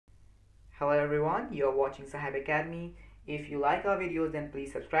Hello everyone, you're watching Saheb Academy. If you like our videos, then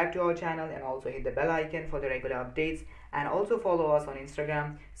please subscribe to our channel and also hit the bell icon for the regular updates, and also follow us on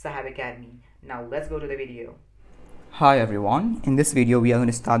Instagram, Saheb Academy. Now let's go to the video. Hi everyone, in this video we are going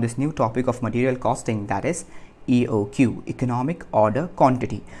to start this new topic of material costing, that is EOQ, Economic Order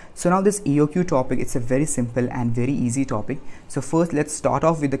Quantity. So now this EOQ topic, it's a very simple and very easy topic. So first let's start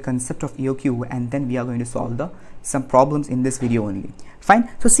off with the concept of EOQ, and then we are going to solve some problems in this video only. Fine.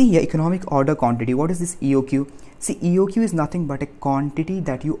 So see here, economic order quantity. What is this EOQ? See, EOQ is nothing but a quantity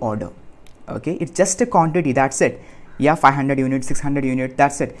that you order. Okay, it's just a quantity, that's it. Yeah, 500 units, 600 units,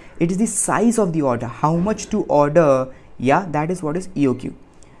 that's it. It is the size of the order, how much to order. Yeah, that is what is EOQ.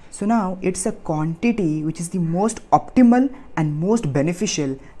 So now it's a quantity which is the most optimal and most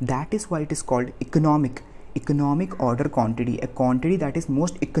beneficial. That is why it is called economic order quantity, a quantity that is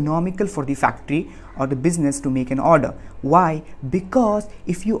most economical for the factory or the business to make an order. Why? Because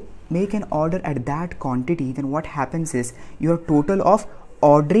if you make an order at that quantity, then what happens is your total of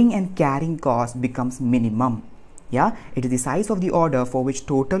ordering and carrying cost becomes minimum. Yeah, it is the size of the order for which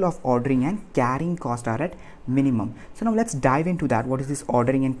total of ordering and carrying cost are at minimum. So now let's dive into that. What is this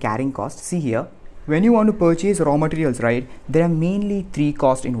ordering and carrying cost? See here, when you want to purchase raw materials, right, there are mainly three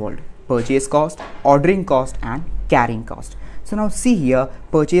costs involved: purchase cost, ordering cost, and carrying cost. So now see here,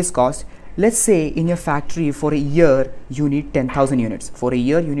 purchase cost. Let's say in your factory for a year you need 10,000 units. For a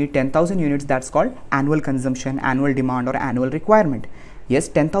year you need 10,000 units. That's called annual consumption, annual demand, or annual requirement. Yes,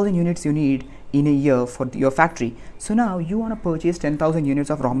 10,000 units you need in a year for your factory. So now you want to purchase 10,000 units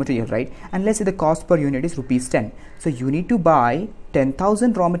of raw material, right? And let's say the cost per unit is rupees 10. So you need to buy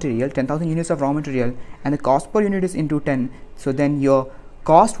 10,000 raw material, 10,000 units of raw material, and the cost per unit is into 10. So then your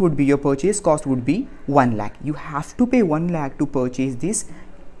cost would be, your purchase cost would be 1 lakh. You have to pay 1 lakh to purchase these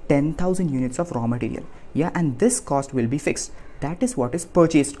 10,000 units of raw material. Yeah, and this cost will be fixed. That is what is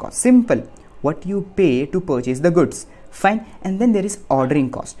purchased cost. Simple. What you pay to purchase the goods. Fine. And then there is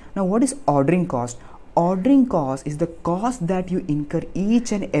ordering cost. Now what is ordering cost? Ordering cost is the cost that you incur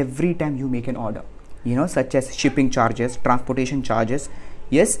each and every time you make an order, you know, such as shipping charges, transportation charges.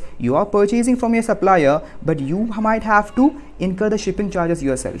 Yes, you are purchasing from your supplier, but you might have to incur the shipping charges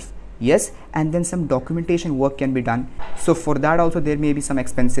yourself. Yes, and then some documentation work can be done. So for that also there may be some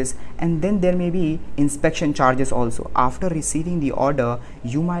expenses, and then there may be inspection charges also. After receiving the order,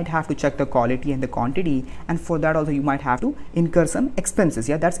 you might have to check the quality and the quantity, and for that also you might have to incur some expenses.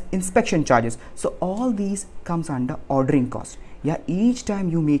 Yeah, that's inspection charges. So all these comes under ordering cost. Yeah, each time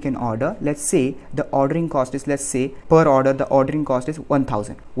you make an order, let's say the ordering cost is, let's say per order the ordering cost is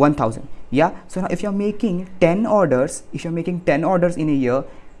 1,000. Yeah, so now if you're making 10 orders, in a year,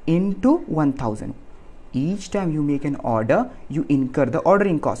 into 1,000, each time you make an order you incur the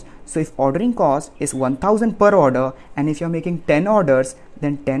ordering cost. So if ordering cost is 1,000 per order, and if you're making 10 orders,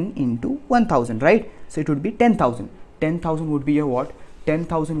 then 10 into 1,000, right? So it would be 10,000. 10,000 would be your what?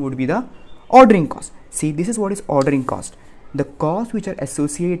 10,000 would be the ordering cost. See, this is what is ordering cost. The costs which are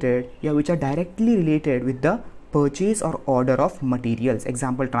associated, which are directly related with the purchase or order of materials.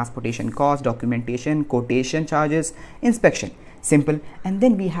 Example, transportation cost, documentation, quotation charges, inspection. Simple. And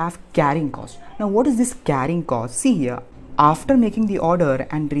then we have carrying cost. Now what is this carrying cost? See here, after making the order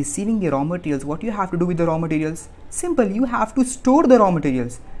and receiving the raw materials, what you have to do with the raw materials? Simple, you have to store the raw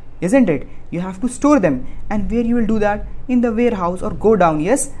materials, isn't it? You have to store them. And where you will do that? In the warehouse or go down.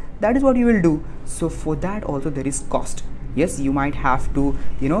 Yes, that is what you will do. So for that also there is cost. Yes, you might have to,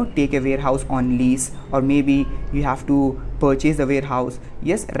 take a warehouse on lease, or maybe you have to purchase the warehouse.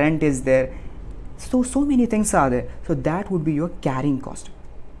 Yes, rent is there. So many things are there. So that would be your carrying cost.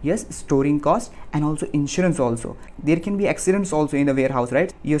 Yes, storing cost, and also insurance also. There can be accidents also in the warehouse,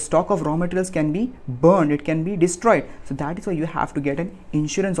 right? Your stock of raw materials can be burned, it can be destroyed. So that is why you have to get an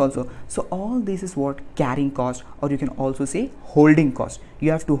insurance also. So all this is what carrying cost, or you can also say holding cost.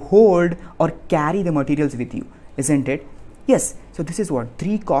 You have to hold or carry the materials with you, isn't it? Yes, so this is what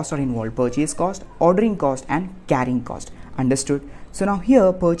three costs are involved: purchase cost, ordering cost, and carrying cost. Understood? So now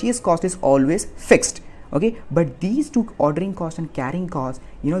here purchase cost is always fixed, okay, but these two, ordering cost and carrying cost,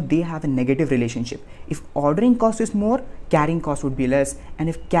 they have a negative relationship. If ordering cost is more, carrying cost would be less, and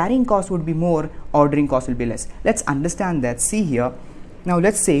if carrying cost would be more, ordering cost will be less. Let's understand that. See here, now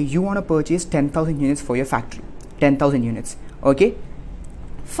let's say you want to purchase 10,000 units for your factory. 10,000 units, okay,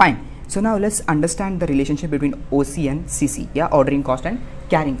 fine. So now let's understand the relationship between OC and CC, yeah, ordering cost and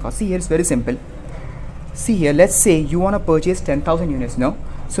carrying cost. See here, it's very simple. See here, let's say you want to purchase 10,000 units now.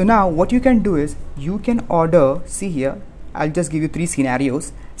 So now what you can do is you can order. See here, I'll just give you three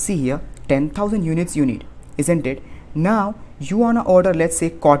scenarios. See here, 10,000 units you need, isn't it? Now you want to order, let's say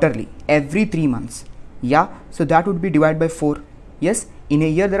quarterly, every 3 months. Yeah, so that would be divided by 4. Yes, In a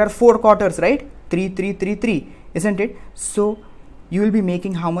year there are 4 quarters, right? 3 3 3 3, isn't it? So you will be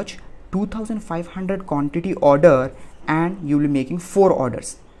making how much? 2500 quantity order, and you will be making 4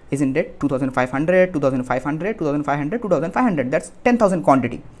 orders, isn't it? 2500, 2500, 2500, 2500, that's 10,000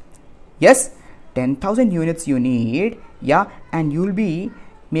 quantity. Yes, 10,000 units you need, yeah, and you will be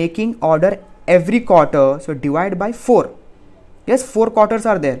making order every quarter, so divide by 4. Yes, 4 quarters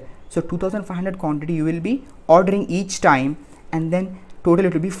are there, so 2500 quantity you will be ordering each time, and then total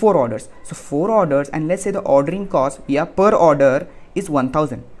it will be 4 orders. So 4 orders, and let's say the ordering cost, yeah, per order is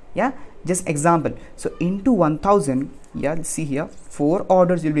 1000. Yeah, just example. So into 1000, yeah, see here, 4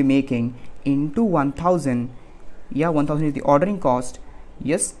 orders you'll be making into 1000. Yeah, 1000 is the ordering cost.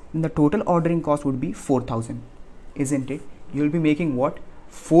 Yes, then the total ordering cost would be 4000, isn't it? You'll be making what?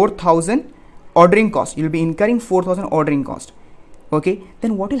 4000 ordering cost. You'll be incurring 4000 ordering cost. Okay,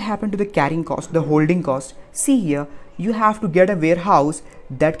 then what will happen to the carrying cost, the holding cost? See here, you have to get a warehouse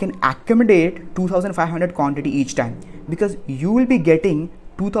that can accommodate 2500 quantity each time, because you will be getting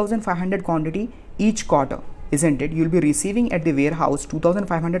 2500 quantity each quarter, isn't it? You'll be receiving at the warehouse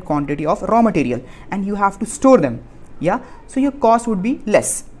 2500 quantity of raw material, and you have to store them. Yeah, so your cost would be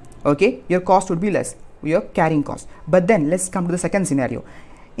less. Okay, your cost would be less, your carrying cost. But then let's come to the second scenario.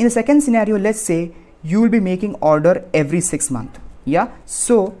 In the second scenario, let's say you will be making order every 6 months. Yeah,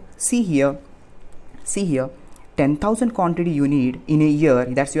 so see here, 10,000 quantity you need in a year,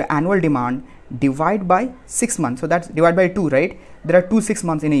 that's your annual demand, divide by 6 months, so that's divide by 2, right? There are 2 6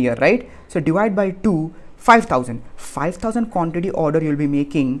 months in a year, right? So divide by 2, 5,000 quantity order you'll be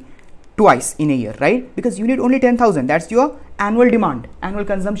making twice in a year, right? Because you need only 10,000, that's your annual demand, annual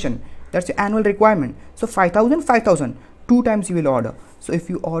consumption, that's your annual requirement. So 5,000, 2 times you will order. So if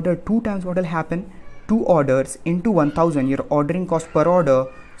you order 2 times, what will happen? 2 orders into 1000, your ordering cost per order,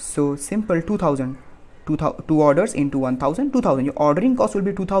 so simple, 2000. 2 orders into 1000, 2000, your ordering cost will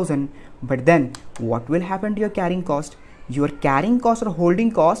be 2000. But then what will happen to your carrying cost? Your carrying cost or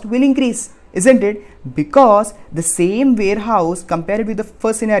holding cost will increase, isn't it? Because the same warehouse, compared with the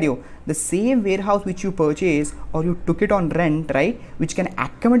first scenario, the same warehouse which you purchased or you took it on rent, right, which can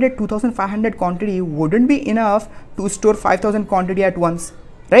accommodate 2500 quantity, wouldn't be enough to store 5000 quantity at once,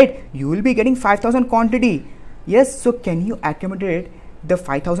 right? You will be getting 5000 quantity. Yes, so can you accommodate the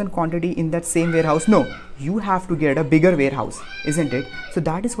 5000 quantity in that same warehouse? No, you have to get a bigger warehouse, isn't it? So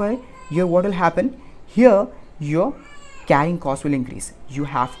that is why here what will happen, here your carrying cost will increase. You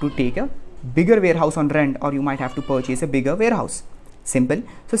have to take a bigger warehouse on rent, or you might have to purchase a bigger warehouse. Simple.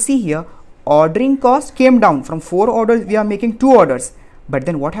 So see here, ordering cost came down from 4 orders, we are making 2 orders. But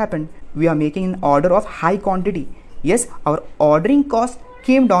then what happened? We are making an order of high quantity. Yes, our ordering cost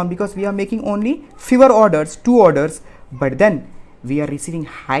came down because we are making only fewer orders, 2 orders. But then we are receiving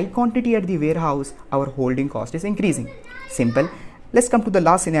high quantity at the warehouse, our holding cost is increasing. Simple. Let's come to the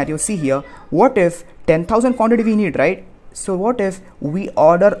last scenario. See here, what if 10,000 quantity we need, right? So what if we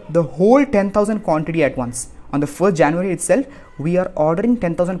order the whole 10,000 quantity at once? On the 1st January itself, we are ordering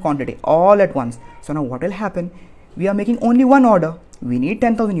 10,000 quantity all at once. So now what will happen? We are making only one order. We need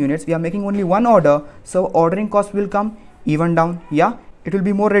 10,000 units. We are making only one order. So ordering cost will come even down. Yeah, it will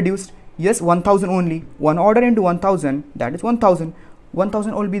be more reduced. Yes, 1000 only. One order into 1000, that is 1000.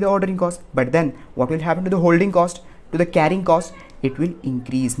 1000 will be the ordering cost. But then what will happen to the holding cost, to the carrying cost? It will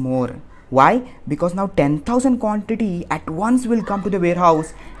increase more. Why? Because now 10,000 quantity at once will come to the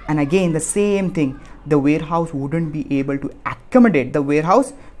warehouse, and again the same thing, the warehouse wouldn't be able to accommodate. The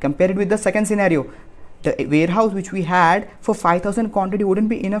warehouse, compared with the second scenario, the warehouse which we had for 5000 quantity wouldn't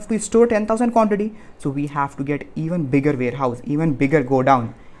be enough to store 10,000 quantity. So we have to get even bigger warehouse, even bigger go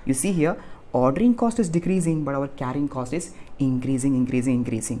down. You see here, ordering cost is decreasing, but our carrying cost is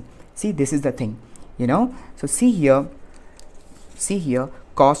increasing. See, this is the thing, you know. So see here,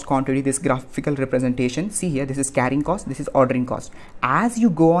 cost quantity, this graphical representation. See here, this is carrying cost, this is ordering cost. As you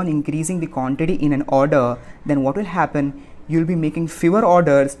go on increasing the quantity in an order, then what will happen? You'll be making fewer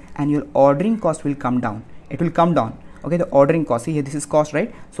orders and your ordering cost will come down. It will come down. Okay, the ordering cost, see here, this is cost,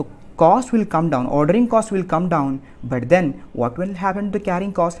 right? So cost will come down, ordering cost will come down. But then what will happen to the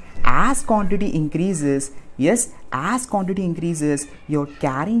carrying cost? As quantity increases, yes, as quantity increases, your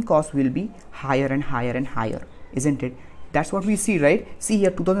carrying cost will be higher and higher, isn't it? That's what we see, right? See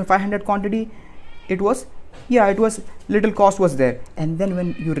here, 2500 quantity, it was little cost was there, and then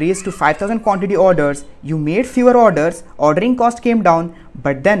when you raised to 5000 quantity orders, you made fewer orders, ordering cost came down,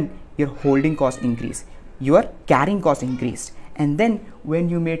 but then your holding cost increased, your carrying cost increased. And then when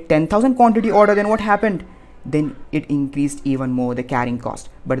you made 10,000 quantity order, then what happened? Then it increased even more, the carrying cost.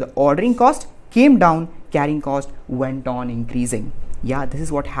 But the ordering cost came down, carrying cost went on increasing. Yeah, this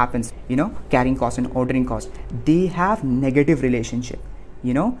is what happens, you know, carrying cost and ordering cost, they have negative relationship.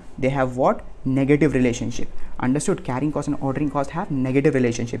 they have what? Negative relationship. Understood? Carrying cost and ordering cost have negative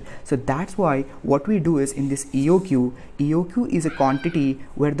relationship. So that's why what we do is in this EOQ is a quantity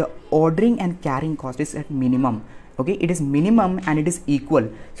where the ordering and carrying cost is at minimum. Okay, it is minimum and it is equal.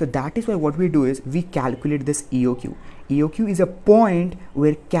 So that is why what we do is we calculate this EOQ. EOQ is a point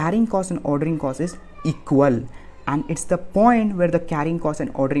where carrying cost and ordering cost is equal, and it's the point where the carrying cost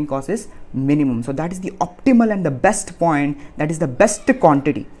and ordering cost is minimum. So that is the optimal and the best point, that is the best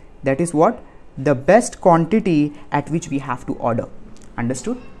quantity. That is what? The best quantity at which we have to order.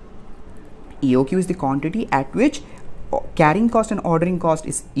 Understood? EOQ is the quantity at which carrying cost and ordering cost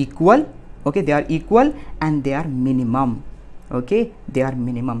is equal. Okay, they are equal and they are minimum. Okay, they are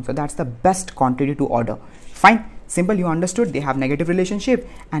minimum. So that's the best quantity to order. Fine. Simple, you understood. They have negative relationship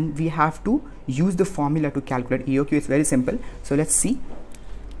and we have to use the formula to calculate EOQ. It's very simple. So let's see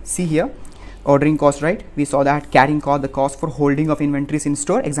here, ordering cost, right? We saw that. Carrying cost, the cost for holding of inventories in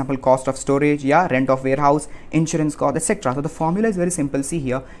store, example, cost of storage, yeah, rent of warehouse, insurance cost, etc. So the formula is very simple. See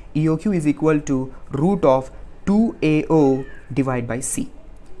here, EOQ is equal to root of 2AO divided by C.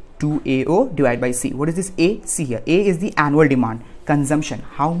 2AO divided by C. What is this A? See here, A is the annual demand, consumption,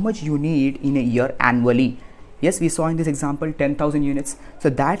 how much you need in a year annually. Yes, we saw in this example 10,000 units.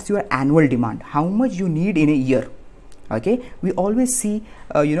 So that's your annual demand, how much you need in a year. Okay, we always see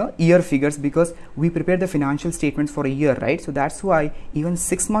year figures because we prepare the financial statements for a year, right? So that's why even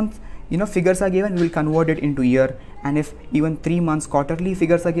 6 month figures are given, we will convert it into year, and if even 3 months quarterly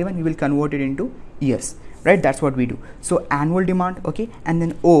figures are given, we will convert it into years, right? That's what we do. So annual demand, okay, and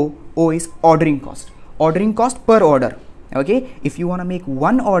then O is ordering cost per order. Okay, if you want to make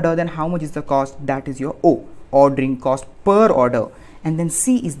one order, then how much is the cost? That is your O, ordering cost per order. And then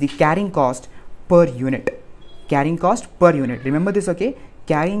C is the carrying cost per unit. Carrying cost per unit, remember this, okay?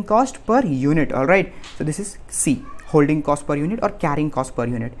 Carrying cost per unit. All right, so this is C, holding cost per unit or carrying cost per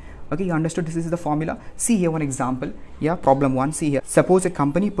unit. Okay, you understood? This is the formula. See here one example. Yeah, problem 1. See here, suppose a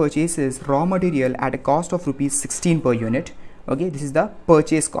company purchases raw material at a cost of rupees 16 per unit. Okay, this is the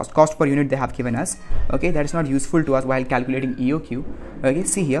purchase cost per unit they have given us. Okay, that is not useful to us while calculating EOQ. Okay,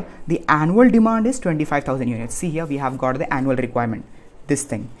 see here, the annual demand is 25,000 units. See here, we have got the annual requirement, this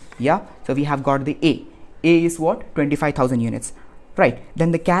thing. Yeah, so we have got the A is what? 25,000 units, right?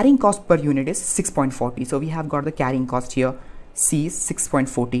 Then the carrying cost per unit is 6.40. so we have got the carrying cost here. C is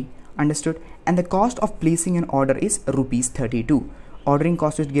 6.40. Understood? And the cost of placing an order is rupees 32. Ordering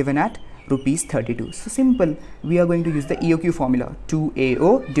cost is given at rupees 32. So simple, we are going to use the EOQ formula,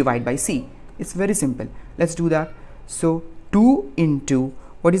 2AO divided by C. It's very simple. Let's do that. So 2 into,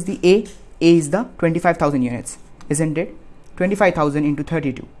 what is the A? A is the 25,000 units, isn't it? 25,000 into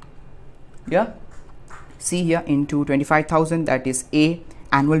 32. Yeah, see here, into 25,000, that is A,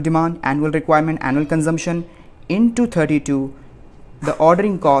 annual demand, annual requirement, annual consumption, into 32, the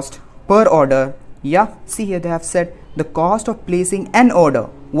ordering cost per order. Yeah, see here, they have said the cost of placing an order,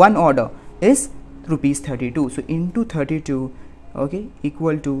 one order, is rupees 32. So into 32, okay,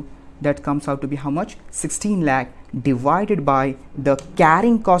 equal to, that comes out to be how much? 16 lakh divided by the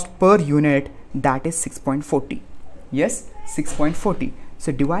carrying cost per unit, that is 6.40. Yes, 6.40.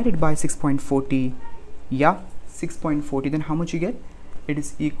 So divided by 6.40, yeah, 6.40, then how much you get? It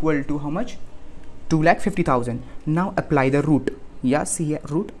is equal to how much? 2,50,000. Now apply the root. Yeah, see here,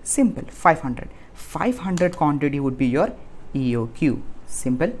 root, simple, 500. 500 quantity would be your EOQ.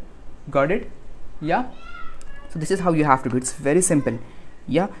 Simple, got it? Yeah, so this is how you have to do. It's very simple.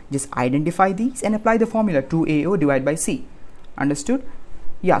 Yeah, just identify these and apply the formula, 2AO divided by C. Understood?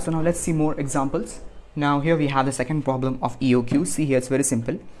 Yeah, so now let's see more examples. Now here we have the second problem of EOQ. See here, it's very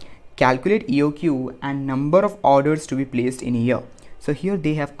simple. Calculate EOQ and number of orders to be placed in a year. So here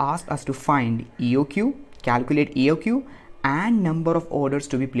they have asked us to find EOQ, calculate EOQ and number of orders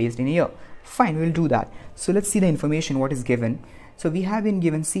to be placed in a year. Fine, we'll do that. So let's see the information what is given. So we have been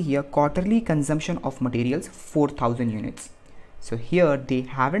given, see here, quarterly consumption of materials 4,000 units. So here they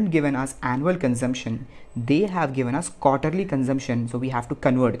haven't given us annual consumption, they have given us quarterly consumption, so we have to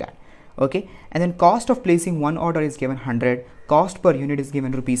convert that. Okay, and then cost of placing one order is given 100, cost per unit is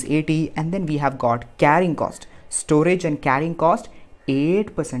given rupees 80, and then we have got carrying cost, storage and carrying cost,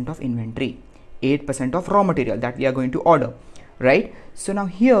 8% of inventory, 8% of raw material that we are going to order, right? So now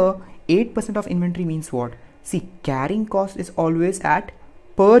here 8% of inventory means what? See, carrying cost is always at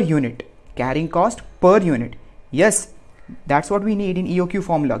per unit, carrying cost per unit. Yes, that's what we need in EOQ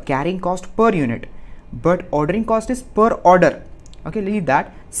formula, carrying cost per unit, but ordering cost is per order. Okay, leave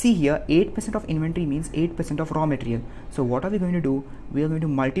that. See here, 8% of inventory means 8% of raw material. So what are we going to do? We are going to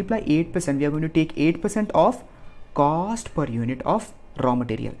multiply 8%. We are going to take 8% of cost per unit of raw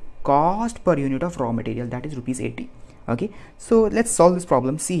material. Cost per unit of raw material, that is rupees 80. Okay, so let's solve this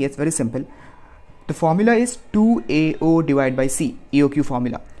problem. See, it's very simple. The formula is 2AO divided by C, EOQ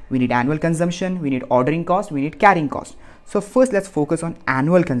formula. We need annual consumption, we need ordering cost, we need carrying cost. So first let's focus on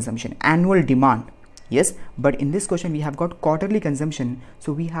annual consumption, annual demand. Yes, but in this question we have got quarterly consumption,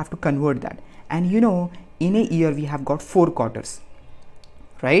 so we have to convert that. And you know, in a year we have got 4 quarters,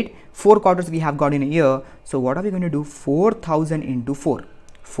 right? 4 quarters we have got in a year. So what are we going to do? 4,000 into 4.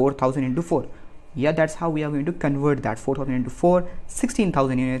 4,000 into 4. Yeah, that's how we are going to convert that. 4,000 into 4,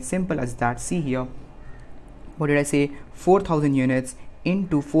 16,000 units. Simple as that. See here. What did I say? 4,000 units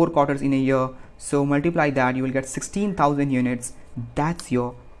into 4 quarters in a year. So multiply that, you will get 16,000 units. That's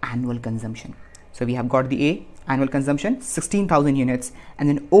your annual consumption. So we have got the A, annual consumption, 16,000 units, and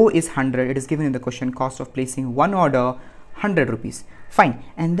then O is 100. It is given in the question, cost of placing one order, 100 rupees. Fine.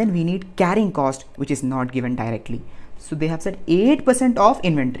 And then we need carrying cost, which is not given directly. So they have said 8% of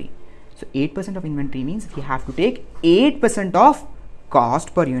inventory. So 8% of inventory means we have to take 8% of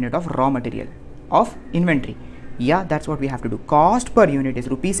cost per unit of raw material of inventory. Yeah, that's what we have to do. Cost per unit is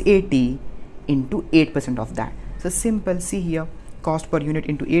rupees 80 into 8% of that. So simple. See here, cost per unit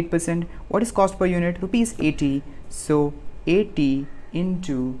into 8%. What is cost per unit? Rupees 80. So 80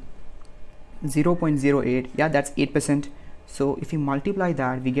 into 0.08. Yeah, that's 8%. So if you multiply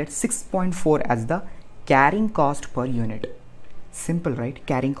that, we get 6.4 as the carrying cost per unit. Simple, right?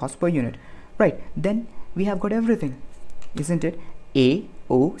 Carrying cost per unit. Right. Then we have got everything, isn't it?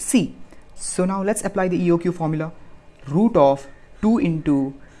 AOC. So now let's apply the EOQ formula. Root of 2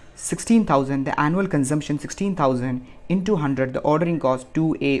 into 16,000, the annual consumption 16,000 into 100, the ordering cost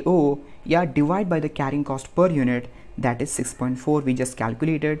 2AO, yeah, divide by the carrying cost per unit, that is 6.4. We just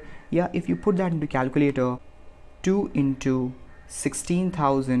calculated. Yeah, if you put that into calculator, 2 into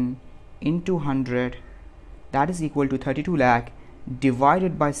 16,000 into 100, that is equal to 32 lakh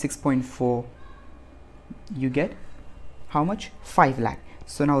divided by 6.4, you get how much? 5 lakh.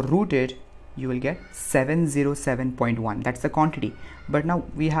 So now root it, you will get 707.1. that's the quantity, but now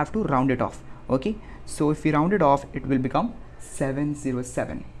we have to round it off. Okay, so if we round it off, it will become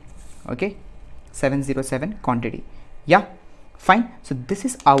 707. Okay, 707 quantity. Yeah, fine. So this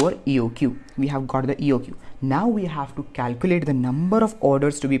is our EOQ. We have got the EOQ. Now we have to calculate the number of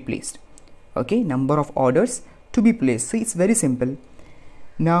orders to be placed. Okay, number of orders to be placed. So it's very simple.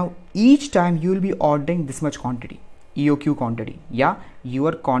 Now each time you will be ordering this much quantity, EOQ quantity. Yeah,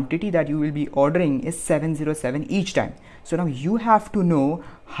 your quantity that you will be ordering is 707 each time. So now you have to know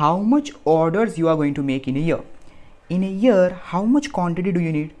how much orders you are going to make in a year. In a year, how much quantity do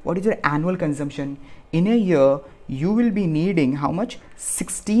you need? What is your annual consumption? In a year, you will be needing how much?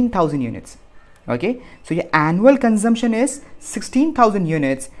 16,000 units. Okay, so your annual consumption is 16,000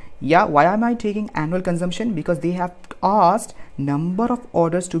 units. Yeah, why am I taking annual consumption? Because they have asked number of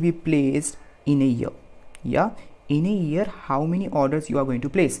orders to be placed in a year. Yeah, in a year, how many orders you are going to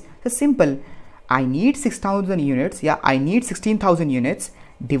place? So simple. I need 6,000 units. Yeah, I need 16,000 units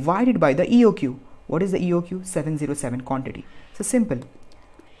divided by the EOQ. What is the EOQ? 707 quantity. So simple.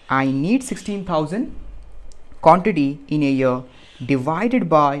 I need 16,000 quantity in a year divided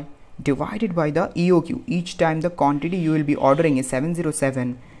by the EOQ. Each time the quantity you will be ordering is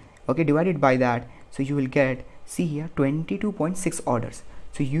 707. Okay, divided by that. So you will get, see here, 22.6 orders.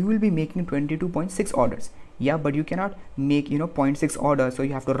 So you will be making 22.6 orders. Yeah, but you cannot make 0.6 orders, so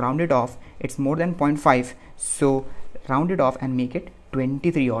you have to round it off. It's more than 0.5, so round it off and make it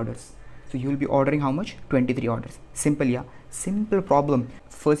 23 orders. So you will be ordering how much? 23 orders. Simple. Yeah, simple problem.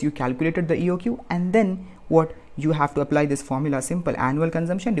 First you calculated the EOQ, and then what? You have to apply this formula. Simple. Annual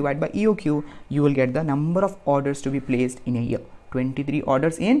consumption divided by EOQ, you will get the number of orders to be placed in a year. 23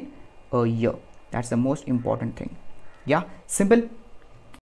 orders in a year. That's the most important thing. Yeah, simple.